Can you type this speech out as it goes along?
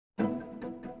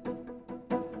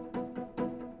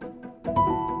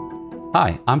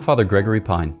Hi, I'm Father Gregory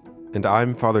Pine. And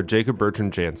I'm Father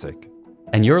Jacob-Bertrand Janczyk.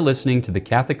 And you're listening to the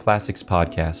Catholic Classics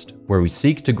podcast, where we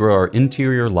seek to grow our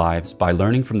interior lives by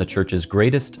learning from the Church's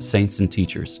greatest saints and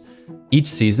teachers. Each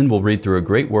season, we'll read through a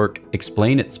great work,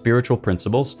 explain its spiritual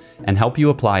principles, and help you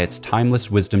apply its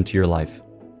timeless wisdom to your life.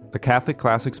 The Catholic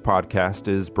Classics podcast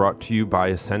is brought to you by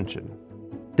Ascension.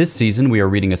 This season, we are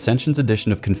reading Ascension's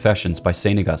edition of Confessions by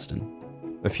St. Augustine.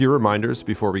 A few reminders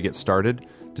before we get started.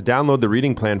 To download the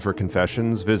reading plan for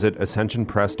Confessions, visit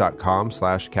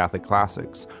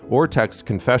ascensionpress.com/CatholicClassics or text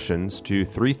Confessions to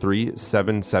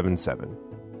 33777.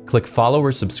 Click follow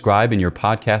or subscribe in your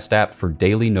podcast app for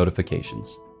daily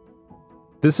notifications.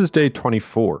 This is day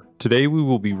 24. Today we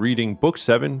will be reading Book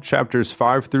 7, chapters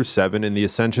 5 through 7 in the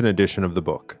Ascension edition of the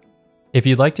book. If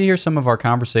you'd like to hear some of our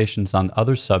conversations on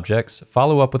other subjects,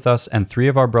 follow up with us and 3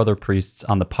 of our brother priests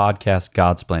on the podcast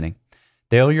Godsplaining.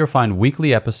 There you'll find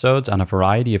weekly episodes on a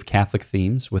variety of Catholic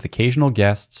themes with occasional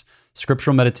guests,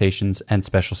 scriptural meditations, and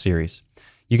special series.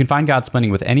 You can find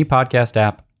Godsplaining with any podcast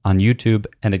app, on YouTube,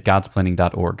 and at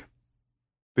godsplaining.org.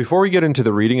 Before we get into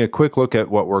the reading, a quick look at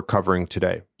what we're covering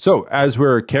today. So, as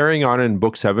we're carrying on in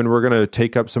Book 7, we're going to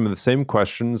take up some of the same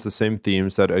questions, the same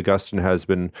themes that Augustine has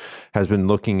been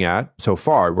looking at so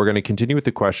far. We're going to continue with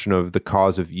the question of the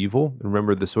cause of evil.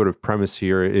 Remember, the sort of premise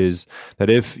here is that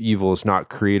if evil is not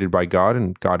created by God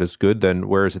and God is good, then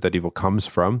where is it that evil comes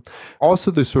from?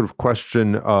 Also, the sort of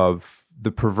question of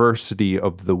the perversity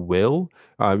of the will.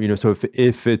 So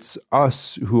if it's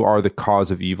us who are the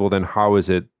cause of evil, then how is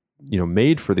it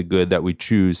made for the good that we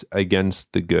choose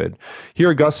against the good?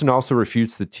 Here, Augustine also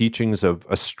refutes the teachings of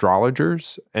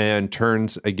astrologers and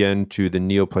turns again to the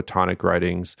Neoplatonic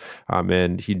writings,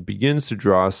 and he begins to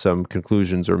draw some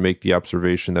conclusions or make the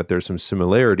observation that there's some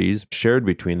similarities shared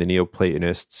between the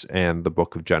Neoplatonists and the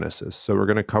book of Genesis. So we're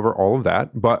going to cover all of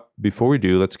that, but before we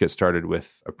do, let's get started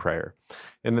with a prayer.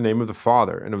 In the name of the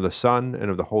Father, and of the Son, and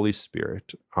of the Holy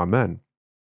Spirit. Amen.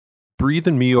 Breathe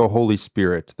in me, O Holy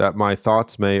Spirit, that my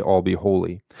thoughts may all be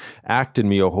holy. Act in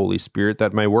me, O Holy Spirit,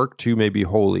 that my work too may be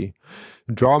holy.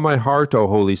 Draw my heart, O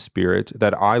Holy Spirit,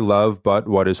 that I love but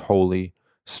what is holy.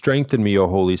 Strengthen me, O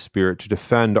Holy Spirit, to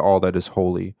defend all that is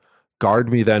holy.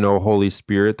 Guard me then, O Holy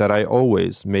Spirit, that I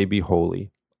always may be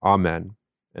holy. Amen.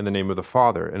 In the name of the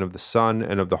Father, and of the Son,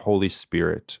 and of the Holy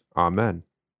Spirit. Amen.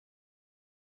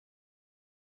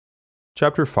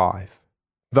 Chapter 5.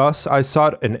 Thus I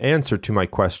sought an answer to my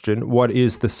question, what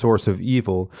is the source of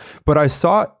evil? But I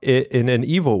sought it in an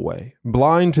evil way,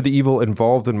 blind to the evil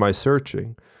involved in my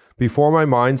searching. Before my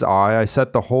mind's eye I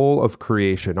set the whole of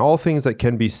creation, all things that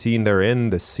can be seen therein,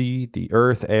 the sea, the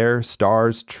earth, air,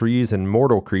 stars, trees, and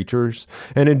mortal creatures,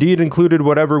 and indeed included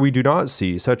whatever we do not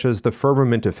see, such as the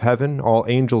firmament of heaven, all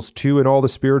angels too, and all the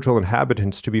spiritual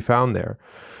inhabitants to be found there.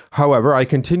 However, I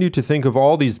continue to think of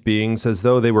all these beings as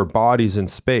though they were bodies in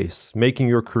space, making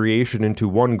your creation into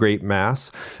one great mass,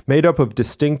 made up of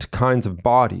distinct kinds of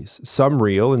bodies, some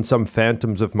real and some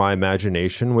phantoms of my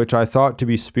imagination, which I thought to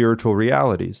be spiritual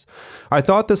realities. I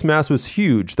thought this mass was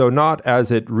huge, though not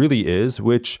as it really is,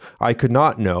 which I could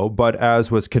not know, but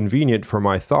as was convenient for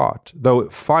my thought, though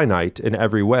finite in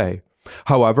every way.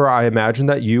 However, I imagine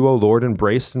that you, O Lord,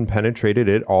 embraced and penetrated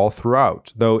it all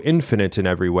throughout, though infinite in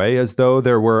every way, as though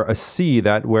there were a sea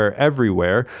that were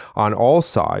everywhere, on all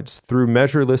sides, through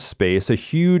measureless space, a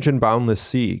huge and boundless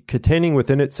sea, containing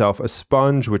within itself a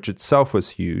sponge which itself was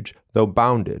huge, though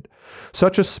bounded.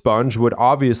 Such a sponge would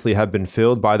obviously have been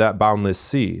filled by that boundless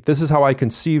sea. This is how I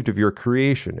conceived of your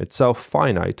creation, itself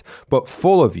finite, but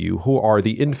full of you who are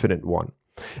the infinite one.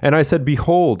 And I said,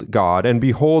 behold, God, and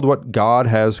behold what God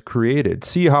has created.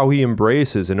 See how he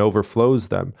embraces and overflows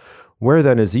them. Where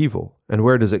then is evil? And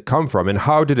where does it come from? And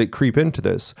how did it creep into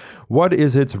this? What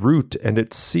is its root and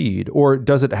its seed? Or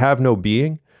does it have no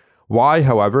being? Why,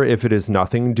 however, if it is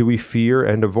nothing, do we fear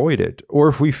and avoid it? Or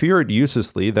if we fear it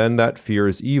uselessly, then that fear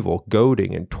is evil,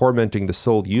 goading and tormenting the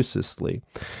soul uselessly.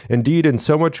 Indeed, in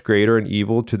so much greater an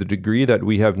evil to the degree that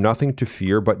we have nothing to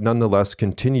fear, but nonetheless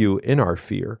continue in our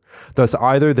fear. Thus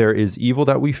either there is evil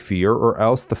that we fear, or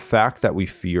else the fact that we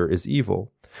fear is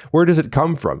evil. Where does it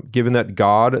come from, given that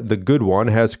God, the good one,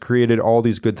 has created all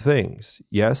these good things?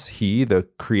 Yes, he, the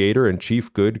creator and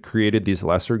chief good, created these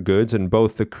lesser goods, and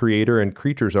both the creator and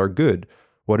creatures are good.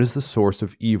 What is the source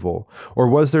of evil? Or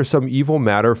was there some evil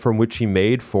matter from which he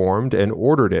made, formed, and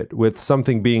ordered it, with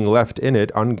something being left in it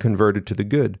unconverted to the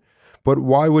good? But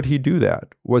why would he do that?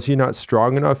 Was he not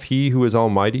strong enough, he who is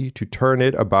almighty, to turn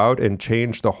it about and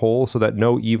change the whole so that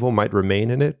no evil might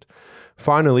remain in it?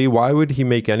 Finally, why would he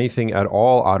make anything at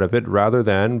all out of it rather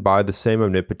than, by the same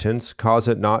omnipotence, cause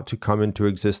it not to come into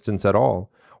existence at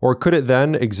all? Or could it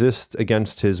then exist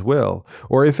against his will?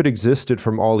 Or if it existed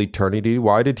from all eternity,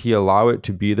 why did he allow it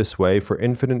to be this way for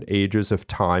infinite ages of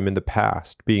time in the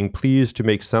past, being pleased to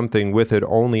make something with it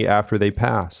only after they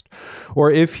passed?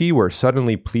 Or if he were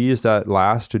suddenly pleased at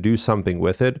last to do something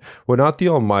with it, would not the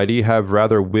Almighty have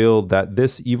rather willed that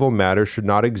this evil matter should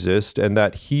not exist, and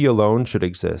that he alone should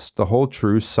exist, the whole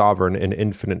true, sovereign, and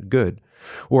infinite good?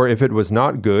 Or if it was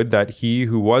not good, that he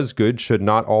who was good should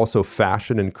not also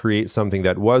fashion and create something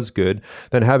that was good,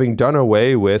 then having done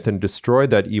away with and destroyed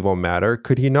that evil matter,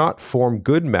 could he not form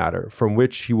good matter, from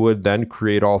which he would then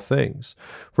create all things?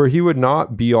 For he would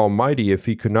not be almighty if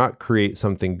he could not create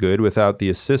something good without the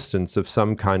assistance of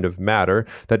some kind of matter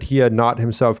that he had not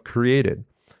himself created.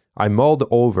 I mulled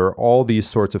over all these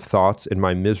sorts of thoughts in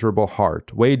my miserable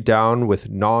heart, weighed down with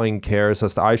gnawing cares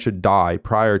lest I should die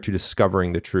prior to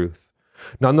discovering the truth.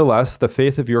 Nonetheless, the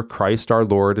faith of your Christ our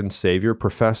Lord and Savior,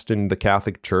 professed in the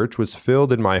Catholic Church, was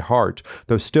filled in my heart,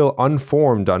 though still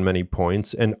unformed on many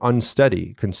points and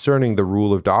unsteady concerning the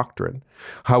rule of doctrine.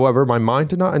 However, my mind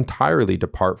did not entirely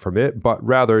depart from it, but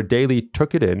rather daily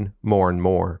took it in more and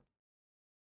more.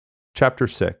 Chapter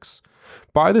 6.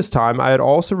 By this time I had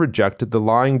also rejected the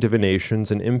lying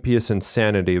divinations and impious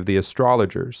insanity of the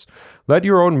astrologers. Let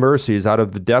your own mercies out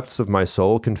of the depths of my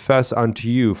soul confess unto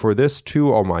you for this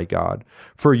too, O my God.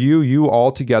 For you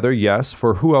altogether, yes,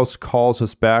 for who else calls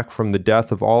us back from the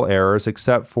death of all errors,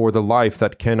 except for the life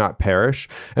that cannot perish,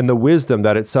 and the wisdom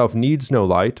that itself needs no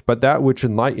light, but that which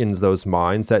enlightens those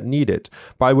minds that need it,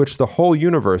 by which the whole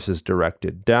universe is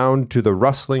directed, down to the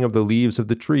rustling of the leaves of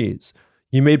the trees.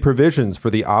 You made provisions for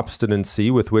the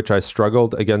obstinacy with which I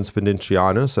struggled against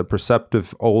Vinicianus, a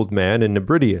perceptive old man, and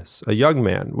Nebridius, a young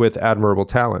man with admirable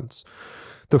talents.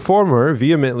 The former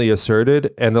vehemently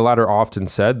asserted, and the latter often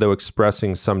said, though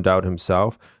expressing some doubt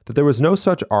himself, that there was no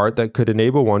such art that could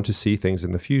enable one to see things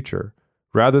in the future.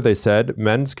 Rather, they said,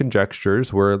 men's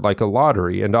conjectures were like a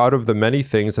lottery, and out of the many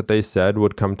things that they said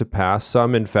would come to pass,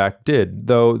 some in fact did,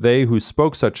 though they who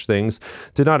spoke such things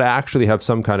did not actually have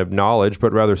some kind of knowledge,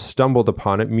 but rather stumbled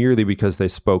upon it merely because they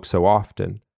spoke so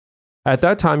often. At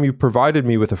that time you provided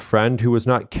me with a friend who was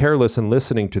not careless in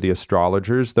listening to the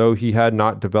astrologers, though he had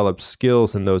not developed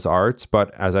skills in those arts,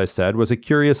 but, as I said, was a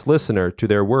curious listener to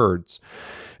their words.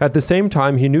 At the same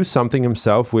time, he knew something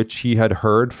himself which he had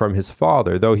heard from his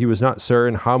father, though he was not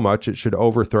certain how much it should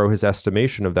overthrow his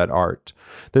estimation of that art.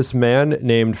 This man,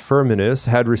 named Firminus,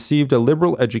 had received a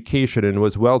liberal education and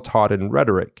was well taught in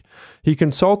rhetoric. He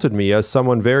consulted me as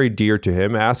someone very dear to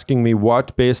him, asking me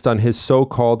what, based on his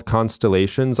so-called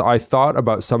constellations, I thought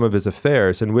about some of his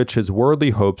affairs in which his worldly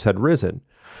hopes had risen.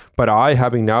 But I,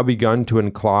 having now begun to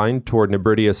incline toward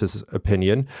Nebridius's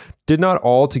opinion, did not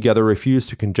altogether refuse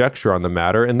to conjecture on the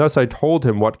matter, and thus I told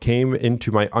him what came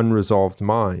into my unresolved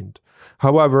mind.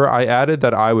 However, I added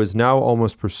that I was now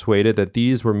almost persuaded that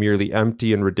these were merely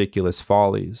empty and ridiculous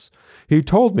follies. He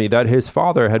told me that his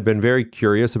father had been very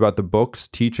curious about the books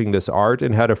teaching this art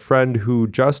and had a friend who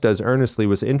just as earnestly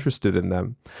was interested in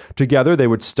them. Together they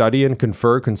would study and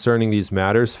confer concerning these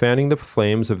matters, fanning the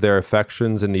flames of their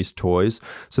affections in these toys,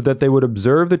 so that they would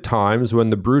observe the times when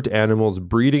the brute animals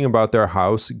breeding about their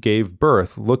house gave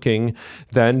birth, looking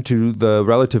then to the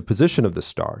relative position of the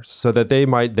stars, so that they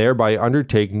might thereby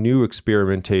undertake new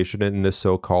experimentation in this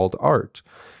so-called art.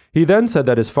 He then said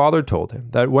that his father told him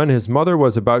that when his mother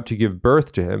was about to give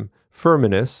birth to him,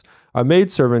 Firminus, a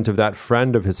maidservant of that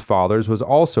friend of his father's, was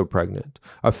also pregnant,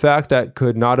 a fact that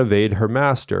could not evade her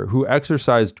master, who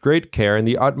exercised great care and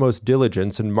the utmost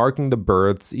diligence in marking the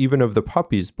births even of the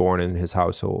puppies born in his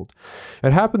household.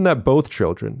 It happened that both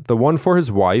children, the one for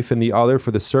his wife and the other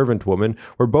for the servant woman,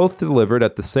 were both delivered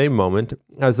at the same moment,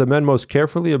 as the men most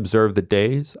carefully observed the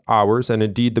days, hours, and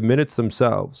indeed the minutes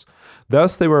themselves.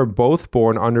 Thus they were both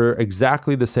born under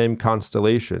exactly the same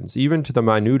constellations, even to the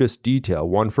minutest detail,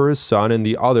 one for his son and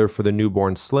the other for the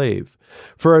newborn slave.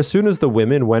 For as soon as the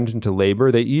women went into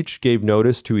labor, they each gave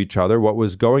notice to each other what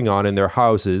was going on in their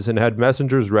houses, and had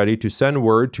messengers ready to send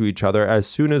word to each other as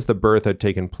soon as the birth had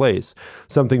taken place,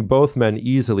 something both men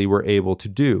easily were able to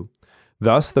do.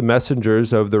 Thus the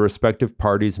messengers of the respective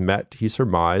parties met, he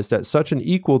surmised, at such an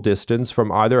equal distance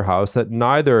from either house that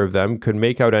neither of them could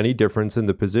make out any difference in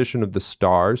the position of the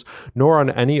stars, nor on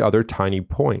any other tiny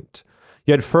point.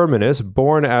 Yet Firminus,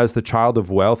 born as the child of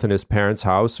wealth in his parents'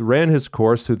 house, ran his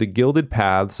course through the gilded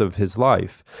paths of his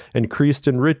life, increased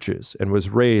in riches, and was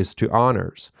raised to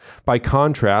honors. By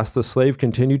contrast, the slave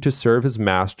continued to serve his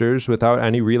masters without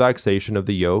any relaxation of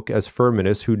the yoke, as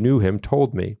Firminus, who knew him,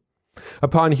 told me.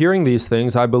 Upon hearing these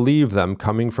things, I believed them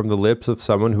coming from the lips of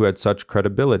someone who had such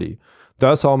credibility.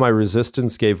 Thus all my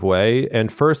resistance gave way,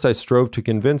 and first I strove to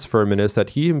convince Firminus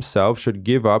that he himself should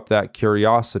give up that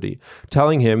curiosity,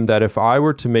 telling him that if I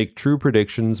were to make true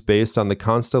predictions based on the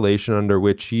constellation under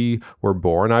which he were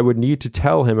born, I would need to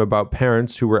tell him about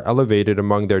parents who were elevated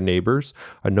among their neighbors,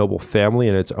 a noble family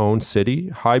in its own city,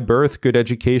 high birth, good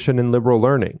education, and liberal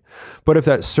learning. But if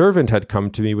that servant had come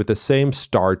to me with the same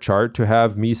star chart to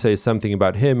have me say something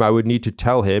about him, I would need to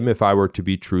tell him, if I were to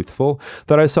be truthful,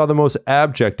 that I saw the most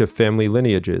abject of family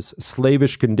lineages,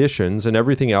 slavish conditions, and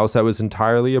everything else that was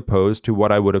entirely opposed to what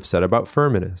I would have said about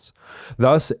Firminus.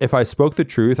 Thus, if I spoke the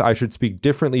truth, I should speak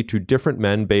differently to different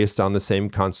men based on the same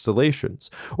constellations.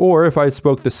 Or if I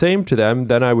spoke the same to them,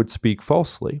 then I would speak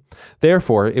falsely.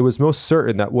 Therefore, it was most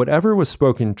certain that whatever was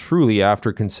spoken truly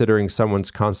after considering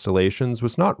someone's constellations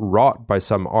was not wrought by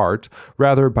some art,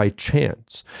 rather by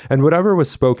chance. And whatever was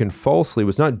spoken falsely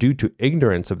was not due to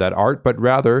ignorance of that art, but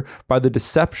rather by the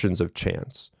deceptions of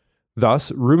chance.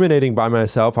 Thus, ruminating by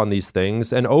myself on these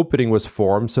things, an opening was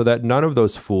formed so that none of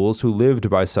those fools who lived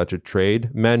by such a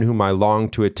trade, men whom I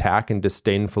longed to attack and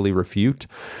disdainfully refute,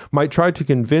 might try to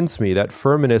convince me that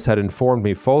Firminus had informed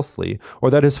me falsely, or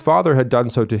that his father had done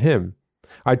so to him.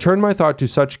 I turned my thought to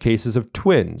such cases of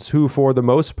twins, who for the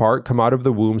most part come out of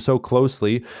the womb so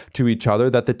closely to each other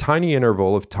that the tiny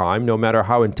interval of time, no matter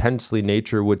how intensely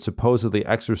nature would supposedly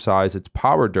exercise its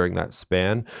power during that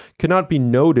span, cannot be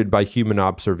noted by human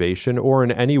observation or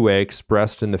in any way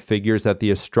expressed in the figures that the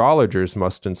astrologers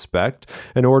must inspect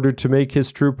in order to make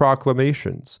his true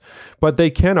proclamations. But they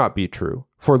cannot be true.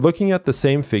 For looking at the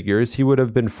same figures, he would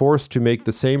have been forced to make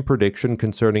the same prediction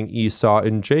concerning Esau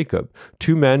and Jacob,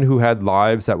 two men who had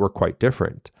lives that were quite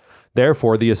different.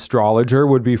 Therefore, the astrologer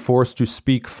would be forced to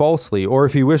speak falsely, or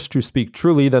if he wished to speak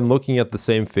truly, then looking at the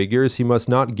same figures, he must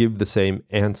not give the same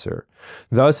answer.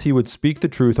 Thus, he would speak the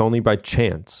truth only by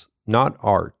chance, not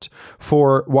art.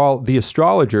 For while the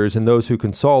astrologers and those who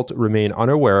consult remain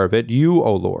unaware of it, you,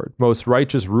 O Lord, most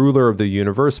righteous ruler of the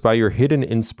universe, by your hidden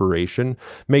inspiration,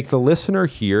 make the listener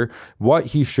hear what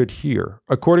he should hear,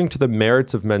 according to the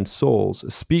merits of men's souls,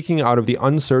 speaking out of the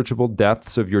unsearchable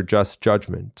depths of your just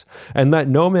judgment. And let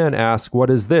no man ask,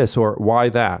 what is this, or why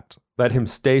that? Let him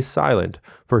stay silent,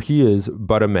 for he is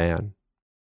but a man.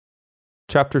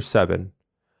 Chapter 7.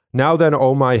 Now then,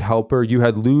 O my helper, you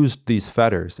had loosed these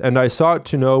fetters, and I sought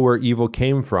to know where evil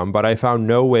came from, but I found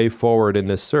no way forward in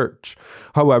this search.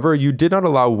 However, you did not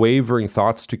allow wavering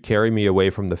thoughts to carry me away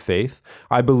from the faith.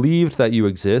 I believed that you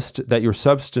exist, that your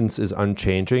substance is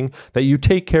unchanging, that you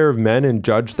take care of men and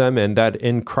judge them, and that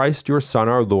in Christ your Son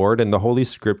our Lord and the Holy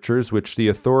Scriptures, which the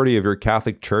authority of your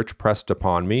Catholic Church pressed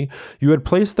upon me, you had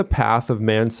placed the path of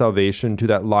man's salvation to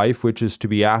that life which is to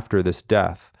be after this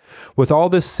death. With all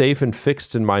this safe and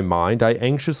fixed in my mind, I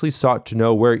anxiously sought to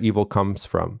know where evil comes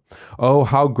from. Oh,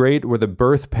 how great were the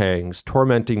birth pangs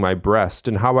tormenting my breast,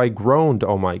 and how I groaned,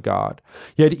 O my God!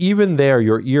 Yet even there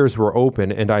your ears were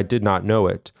open, and I did not know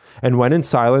it. And when in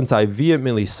silence I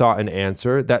vehemently sought an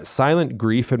answer, that silent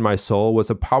grief in my soul was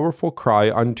a powerful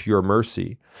cry unto your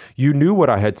mercy. You knew what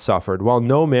I had suffered, while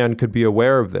no man could be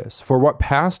aware of this, for what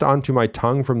passed onto my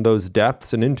tongue from those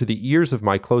depths and into the ears of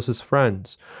my closest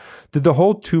friends. Did the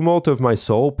whole tumult of my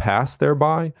soul pass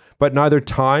thereby? But neither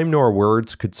time nor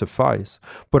words could suffice.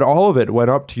 But all of it went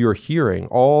up to your hearing,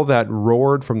 all that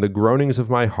roared from the groanings of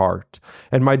my heart.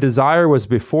 And my desire was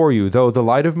before you, though the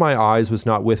light of my eyes was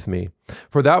not with me.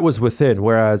 For that was within,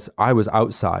 whereas I was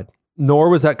outside. Nor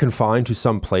was that confined to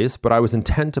some place, but I was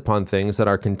intent upon things that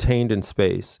are contained in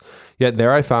space. Yet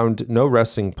there I found no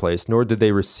resting place, nor did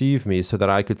they receive me so that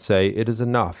I could say, it is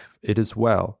enough, it is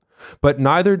well. But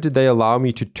neither did they allow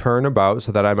me to turn about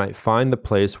so that I might find the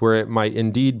place where it might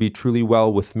indeed be truly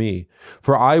well with me.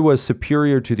 For I was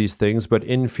superior to these things, but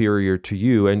inferior to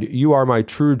you, and you are my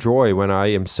true joy when I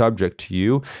am subject to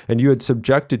you, and you had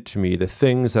subjected to me the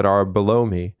things that are below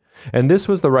me. And this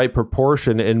was the right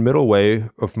proportion and middle way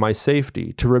of my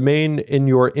safety, to remain in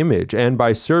your image, and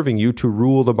by serving you to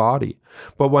rule the body.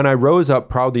 But when I rose up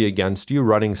proudly against you,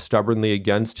 running stubbornly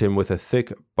against him with a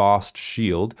thick bossed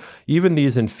shield, even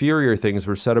these inferior things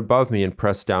were set above me and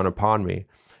pressed down upon me.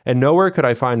 And nowhere could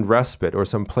I find respite or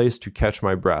some place to catch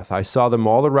my breath. I saw them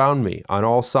all around me, on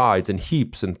all sides, in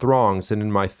heaps and throngs, and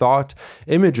in my thought,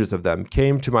 images of them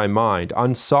came to my mind,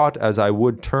 unsought as I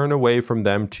would turn away from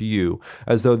them to you,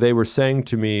 as though they were saying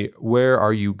to me, where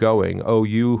are you going, O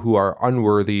you who are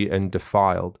unworthy and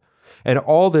defiled? And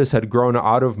all this had grown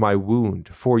out of my wound,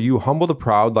 for you humble the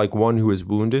proud like one who is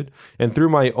wounded, and through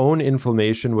my own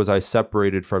inflammation was I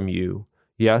separated from you.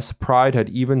 Yes, pride had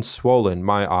even swollen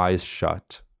my eyes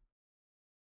shut.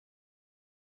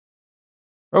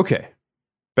 Okay,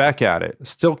 back at it.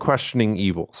 Still questioning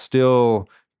evil, still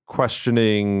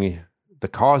questioning the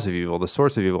cause of evil, the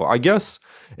source of evil. I guess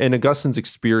in Augustine's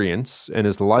experience, in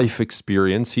his life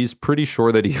experience, he's pretty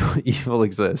sure that evil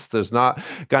exists. There's not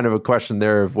kind of a question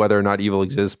there of whether or not evil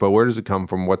exists, but where does it come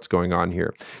from? What's going on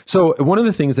here? So one of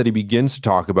the things that he begins to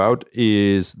talk about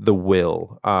is the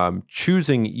will,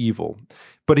 choosing evil.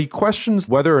 But he questions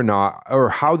whether or not, or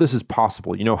how this is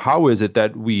possible. How is it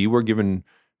that we were given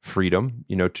freedom,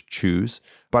 to choose,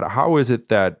 but how is it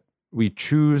that we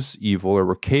choose evil, or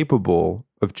we're capable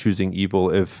of choosing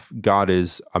evil, if God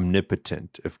is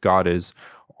omnipotent, if God is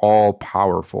all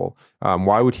powerful?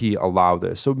 Why would he allow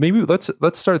this? So maybe let's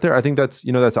start there. I think that's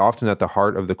often at the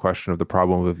heart of the question of the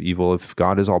problem of evil. If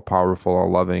God is all powerful, all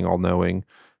loving, all knowing,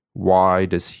 why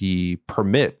does he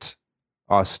permit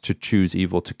us to choose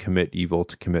evil, to commit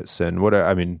sin?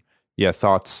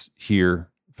 Thoughts here,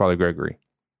 Father Gregory?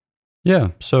 Yeah,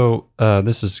 so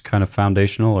this is kind of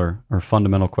foundational or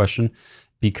fundamental question,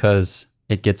 because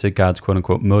it gets at God's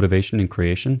quote-unquote motivation in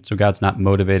creation. So God's not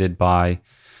motivated by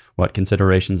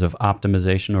considerations of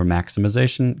optimization or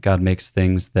maximization. God makes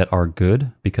things that are good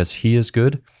because he is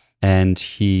good, and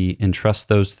he entrusts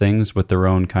those things with their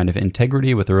own kind of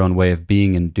integrity, with their own way of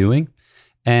being and doing,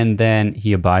 and then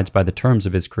he abides by the terms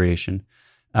of his creation.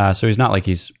 So he's not like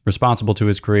he's responsible to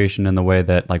his creation in the way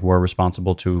that we're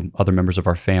responsible to other members of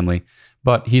our family,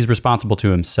 but he's responsible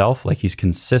to himself, he's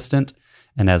consistent,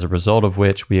 and as a result of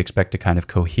which we expect a kind of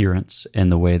coherence in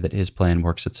the way that his plan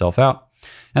works itself out.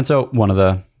 And so one of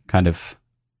the kind of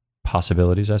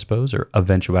possibilities, I suppose, or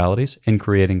eventualities in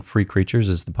creating free creatures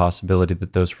is the possibility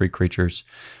that those free creatures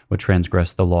would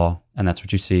transgress the law. And that's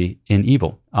what you see in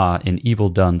evil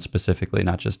done specifically,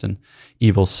 not just in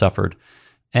evil suffered.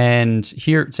 And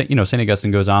here, St.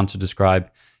 Augustine goes on to describe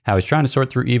how he's trying to sort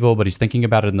through evil, but he's thinking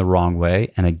about it in the wrong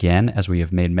way. And again, as we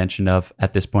have made mention of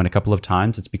at this point a couple of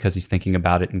times, it's because he's thinking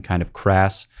about it in kind of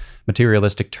crass,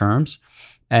 materialistic terms.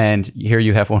 And here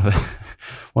you have one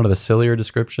of the sillier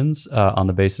descriptions on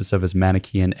the basis of his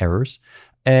Manichaean errors.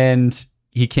 And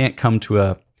he can't come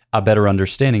to a better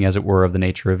understanding, as it were, of the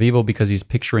nature of evil, because he's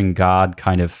picturing God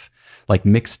kind of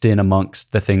mixed in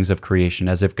amongst the things of creation,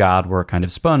 as if God were a kind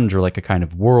of sponge, or a kind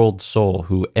of world soul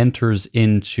who enters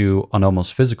into an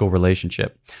almost physical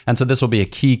relationship. And so this will be a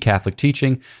key Catholic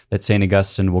teaching that St.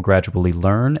 Augustine will gradually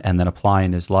learn and then apply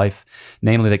in his life,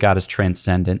 namely that God is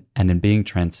transcendent, and in being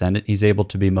transcendent, he's able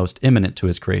to be most immanent to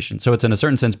his creation. So it's in a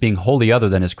certain sense being wholly other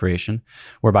than his creation,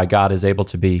 whereby God is able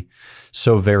to be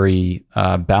so very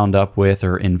bound up with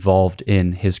or involved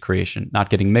in his creation, not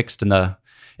getting mixed in the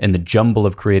jumble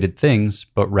of created things,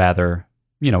 but rather,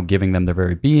 giving them their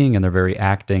very being and their very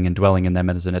acting and dwelling in them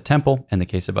as in a temple, in the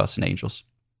case of us and angels.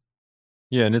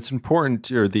 Yeah, and it's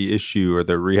important, or the issue or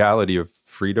the reality of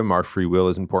freedom, our free will,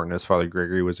 is important, as Father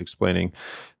Gregory was explaining.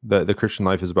 The Christian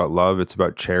life is about love, it's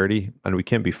about charity, and we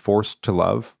can't be forced to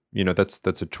love.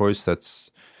 That's a choice,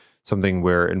 that's something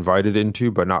we're invited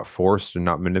into, but not forced and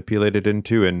not manipulated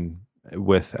into. And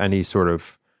with any sort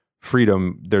of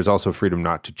freedom, there's also freedom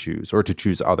not to choose, or to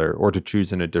choose other, or to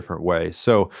choose in a different way.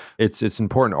 So it's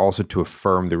important also to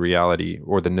affirm the reality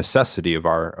or the necessity of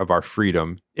our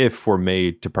freedom, if we're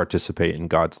made to participate in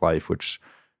God's life, which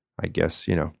I guess,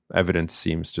 evidence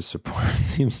seems to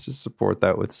support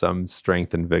that with some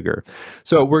strength and vigor.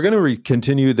 So we're going to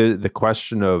continue the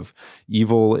question of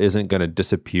evil isn't going to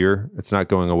disappear. It's not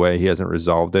going away. He hasn't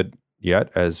resolved it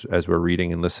yet, as we're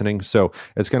reading and listening. So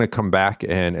it's going to come back,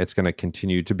 and it's going to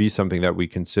continue to be something that we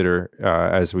consider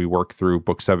as we work through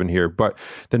Book 7 here. But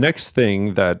the next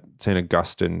thing that St.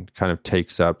 Augustine kind of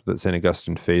takes up, that St.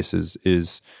 Augustine faces,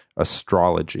 is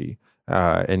astrology.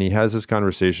 And he has this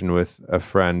conversation with a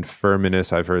friend,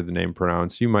 Firminus. I've heard the name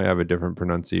pronounced. You might have a different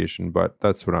pronunciation, but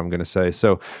that's what I'm going to say.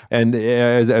 So, and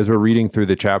as we're reading through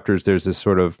the chapters, there's this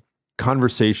sort of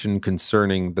conversation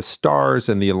concerning the stars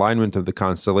and the alignment of the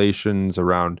constellations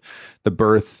around the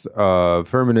birth of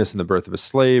Firminus and the birth of a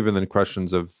slave, and then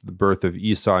questions of the birth of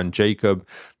Esau and Jacob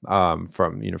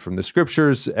from the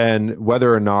scriptures, and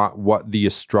whether or not what the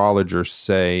astrologers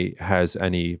say has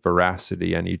any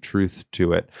veracity, any truth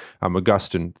to it.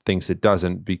 Augustine thinks it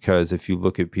doesn't, because if you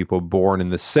look at people born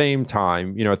in the same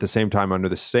time, at the same time under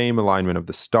the same alignment of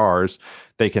the stars,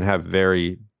 they can have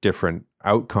very different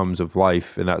outcomes of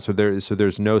life, and that so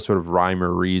there's no sort of rhyme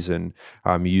or reason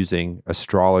using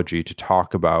astrology to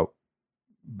talk about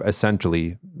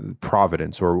essentially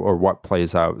providence or what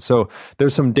plays out. So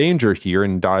there's some danger here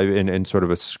in sort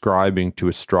of ascribing to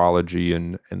astrology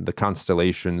and the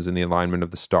constellations and the alignment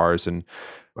of the stars. And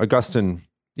Augustine,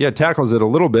 tackles it a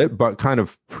little bit, but kind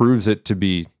of proves it to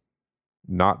be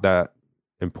not that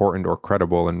important or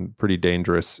credible and pretty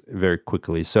dangerous very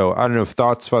quickly. So I don't know,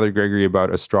 thoughts, Father Gregory,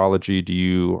 about astrology.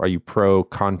 Are you pro,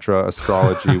 contra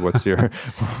astrology? Where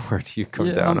do you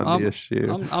come down on the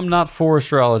issue? I'm not for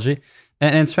astrology.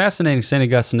 And it's fascinating. St.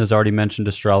 Augustine has already mentioned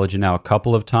astrology now a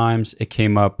couple of times. It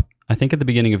came up, I think, at the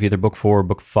beginning of either book 4 or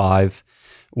book 5,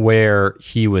 where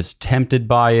he was tempted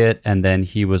by it, and then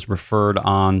he was referred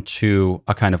on to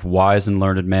a kind of wise and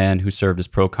learned man who served as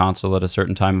proconsul at a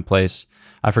certain time and place.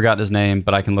 I forgot his name,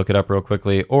 but I can look it up real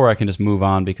quickly, or I can just move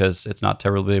on because it's not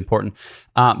terribly important.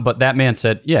 But that man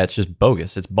said, yeah, it's just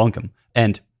bogus. It's bunkum.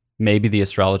 And maybe the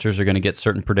astrologers are going to get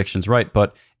certain predictions right,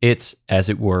 but it's, as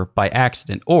it were, by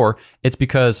accident. Or it's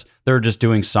because they're just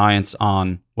doing science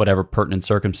on whatever pertinent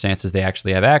circumstances they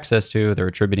actually have access to. They're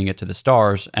attributing it to the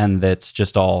stars, and that's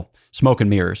just all smoke and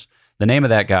mirrors. The name of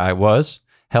that guy was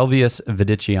Helvius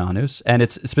Vidicianus, and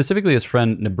it's specifically his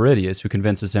friend Nebridius who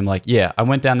convinces him, like, yeah, I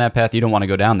went down that path. You don't want to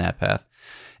go down that path.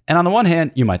 And on the one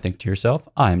hand, you might think to yourself,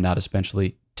 I am not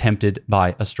especially tempted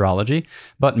by astrology,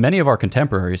 but many of our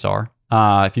contemporaries are.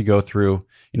 If you go through,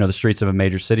 the streets of a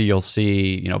major city, you'll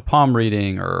see, palm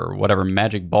reading or whatever,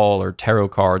 magic ball or tarot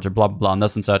cards or blah, blah, blah, and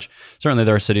thus and such. Certainly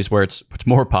there are cities where it's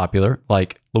more popular,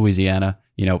 like Louisiana,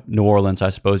 New Orleans, I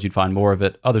suppose you'd find more of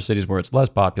it. Other cities where it's less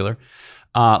popular,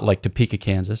 like Topeka,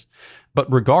 Kansas. But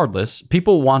regardless,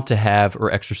 people want to have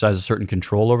or exercise a certain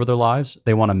control over their lives.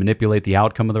 They want to manipulate the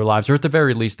outcome of their lives, or at the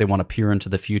very least, they want to peer into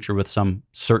the future with some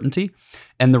certainty.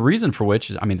 And the reason for which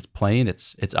is, it's plain,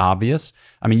 it's obvious.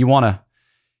 You want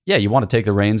to take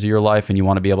the reins of your life, and you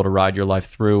want to be able to ride your life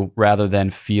through rather than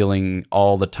feeling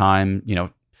all the time,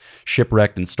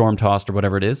 shipwrecked and storm-tossed or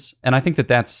whatever it is. And I think that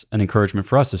that's an encouragement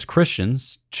for us as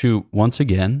Christians to, once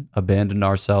again, abandon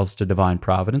ourselves to divine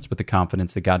providence with the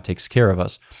confidence that God takes care of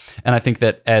us. And I think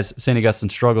that as St. Augustine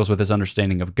struggles with his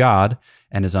understanding of God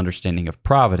and his understanding of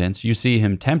providence, you see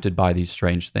him tempted by these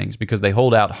strange things because they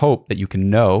hold out hope that you can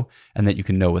know and that you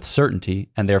can know with certainty,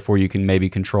 and therefore you can maybe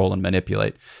control and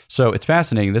manipulate. So it's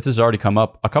fascinating that this has already come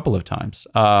up a couple of times,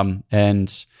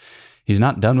 and he's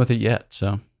not done with it yet,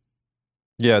 so...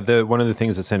 Yeah, one of the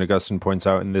things that St. Augustine points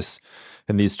out in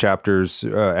these chapters,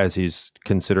 as he's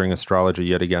considering astrology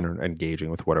yet again, or engaging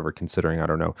with whatever, considering, I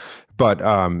don't know, but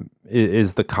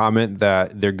is the comment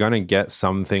that they're going to get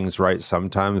some things right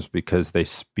sometimes because they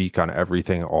speak on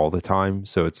everything all the time.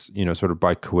 So it's, sort of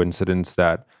by coincidence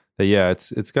that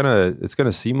it's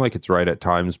gonna seem like it's right at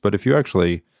times, but if you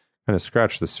actually kind of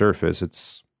scratch the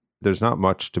surface, there's not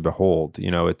much to behold.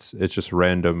 It's just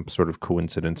random sort of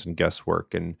coincidence and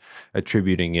guesswork and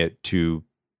attributing it to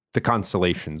the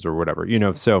constellations or whatever,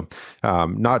 so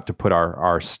not to put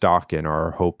our stock in,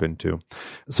 our hope into.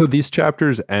 So these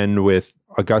chapters end with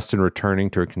Augustine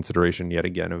returning to a consideration yet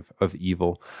again of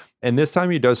evil. And this time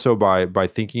he does so by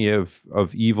thinking of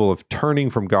evil, of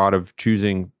turning from God, of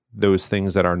choosing those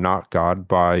things that are not God,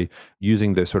 by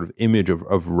using the sort of image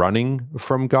of running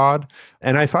from God.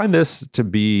 And I find this to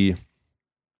be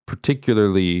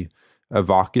particularly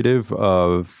evocative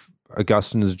of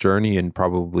Augustine's journey, and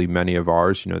probably many of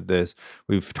ours.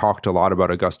 We've talked a lot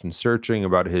about Augustine searching,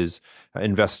 about his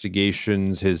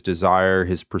investigations, his desire,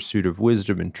 his pursuit of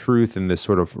wisdom and truth, and this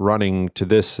sort of running to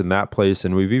this and that place.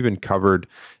 And we've even covered,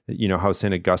 how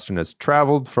St. Augustine has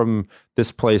traveled from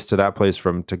this place to that place,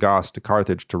 from Tagaste to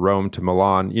Carthage to Rome to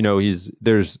Milan.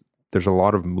 There's a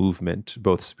lot of movement,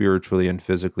 both spiritually and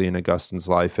physically, in Augustine's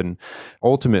life. And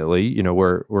ultimately,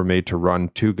 we're made to run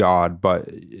to God, but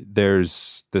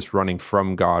there's this running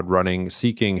from God,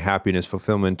 seeking happiness,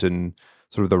 fulfillment in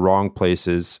sort of the wrong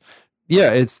places.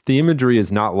 Yeah, the imagery is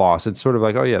not lost. It's sort of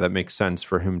like, oh yeah, that makes sense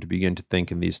for him to begin to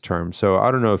think in these terms. So I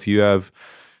don't know if you have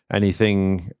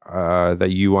anything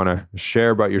that you want to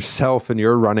share about yourself and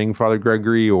your running, Father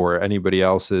Gregory, or anybody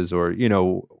else's, or,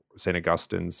 St.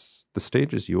 Augustine's. The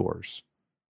stage is yours.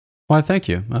 Well, thank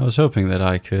you. I was hoping that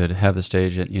I could have the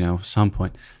stage at, some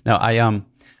point. Now, I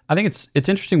think it's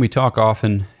interesting. We talk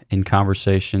often in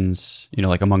conversations,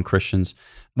 like among Christians,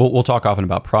 we'll talk often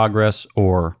about progress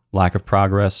or lack of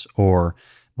progress or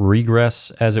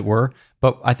regress, as it were.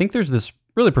 But I think there's this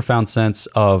really profound sense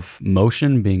of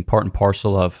motion being part and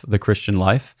parcel of the Christian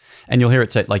life. And you'll hear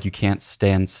it said, like, you can't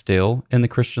stand still in the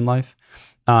Christian life.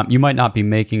 You might not be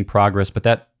making progress, but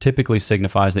that typically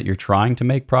signifies that you're trying to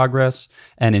make progress.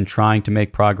 And in trying to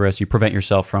make progress, you prevent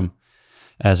yourself from,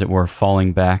 as it were,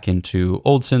 falling back into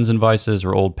old sins and vices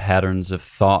or old patterns of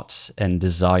thought and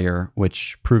desire,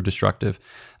 which prove destructive.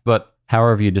 But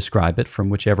however you describe it, from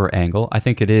whichever angle, I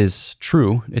think it is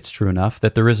true. It's true enough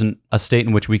that there isn't a state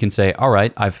in which we can say, all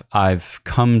right, I've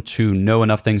come to know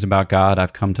enough things about God.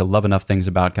 I've come to love enough things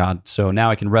about God. So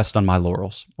now I can rest on my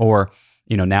laurels. Or,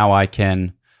 now I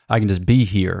can just be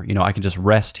here. I can just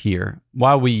rest here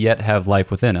while we yet have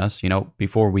life within us,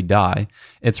 before we die.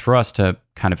 It's for us to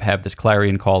kind of have this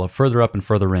clarion call of further up and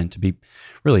further in, to be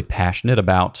really passionate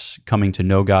about coming to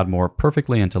know God more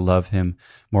perfectly and to love him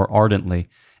more ardently.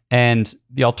 And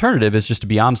the alternative is just to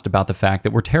be honest about the fact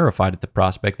that we're terrified at the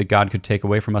prospect that God could take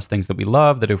away from us things that we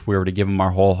love, that if we were to give him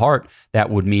our whole heart, that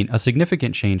would mean a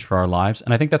significant change for our lives.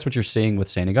 And I think that's what you're seeing with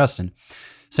St. Augustine.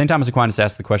 St. Thomas Aquinas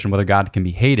asks the question whether God can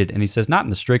be hated, and he says not in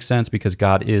the strict sense, because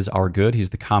God is our good. He's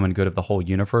the common good of the whole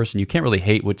universe, and you can't really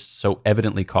hate what so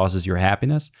evidently causes your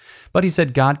happiness. But he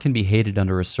said God can be hated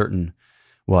under a certain,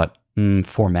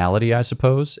 formality, I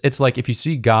suppose. It's like if you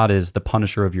see God as the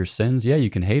punisher of your sins, yeah, you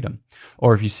can hate him.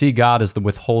 Or if you see God as the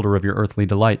withholder of your earthly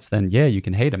delights, then yeah, you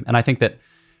can hate him. And I think that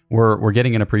we're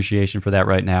getting an appreciation for that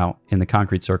right now in the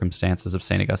concrete circumstances of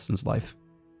St. Augustine's life.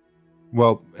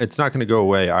 Well, it's not going to go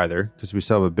away either, because we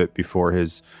still have a bit before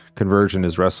his conversion,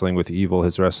 his wrestling with evil,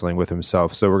 his wrestling with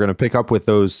himself. So we're going to pick up with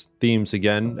those themes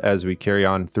again as we carry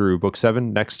on through Book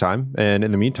 7 next time. And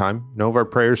in the meantime, know of our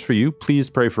prayers for you. Please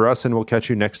pray for us, and we'll catch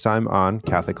you next time on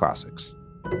Catholic Classics.